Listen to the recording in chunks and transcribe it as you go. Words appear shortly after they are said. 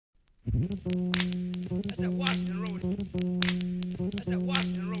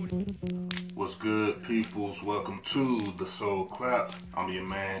What's good, peoples? Welcome to theSoleClap. I'm your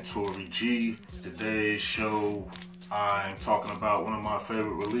man, TorreyG's. Today's show, I'm talking about one of my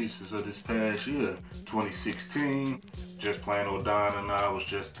favorite releases of this past year, 2016. Just Plain Old Don and I was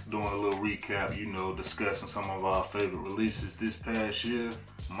just doing a little recap, you know, discussing some of our favorite releases this past year.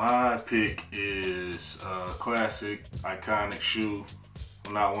 My pick is a classic, iconic shoe.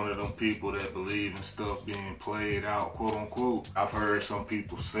 I'm not one of them people that believe in stuff being played out, quote unquote. I've heard some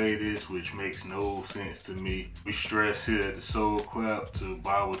people say this, which makes no sense to me. We stress here at theSoleClap to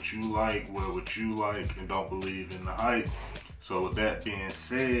buy what you like, wear what you like, and don't believe in the hype. So with that being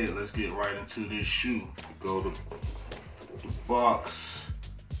said, let's get right into this shoe. Go to the box.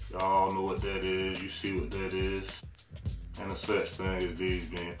 Y'all know what that is. You see what that is. And the such thing as these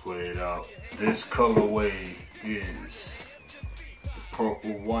being played out. This colorway is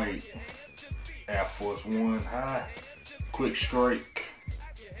purple white Air Force One high, quick strike,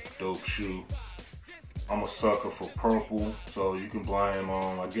 dope shoe. I'm a sucker for purple, so you can blame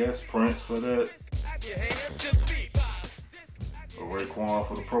I guess Prince for that, or Raekwon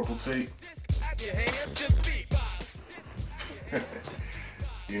for the purple tape.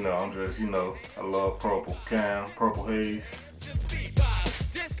 You know, I'm just, I love purple. Purple haze.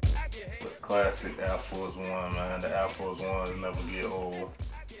 Classic Air Force One, man. The Air Force Ones never get old.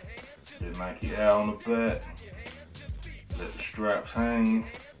 The Nike Air on the back. Let the straps hang.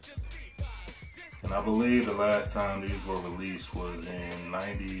 And I believe the last time these were released was in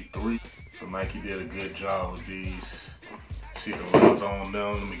 '93. So Nike did a good job with these. See the leather on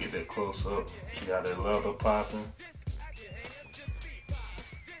them. Let me get that close up. See how that leather popping.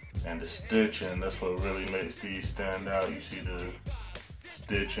 And the stitching, that's what really makes these stand out. You see the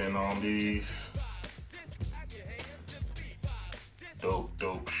stitching on these.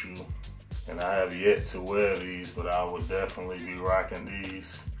 Dope shoe. And I have yet to wear these, but I would definitely be rocking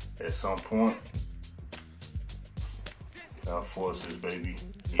these at some point. Air Forces, baby.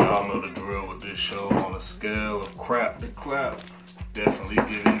 Y'all know the drill with this show. On a scale of crap to clap, definitely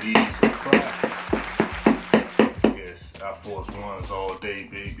giving these a clap. Yes, Air Force Ones all day,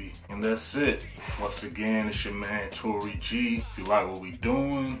 baby. And that's it. Once again, it's your man TorreyG. If you like what we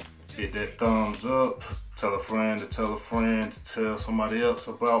doing, hit that thumbs up. Tell a friend to tell a friend to tell somebody else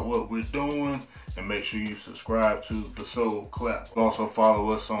about what we're doing. And make sure you subscribe to theSoleClap. Also follow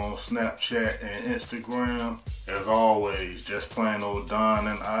us on Snapchat and Instagram. As always, Just Plain Old Don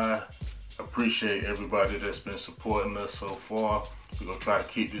and I appreciate everybody that's been supporting us so far. We're gonna try to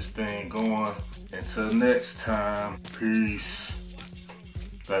keep this thing going. Until next time, peace.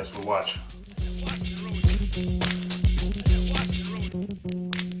 Thanks for watching.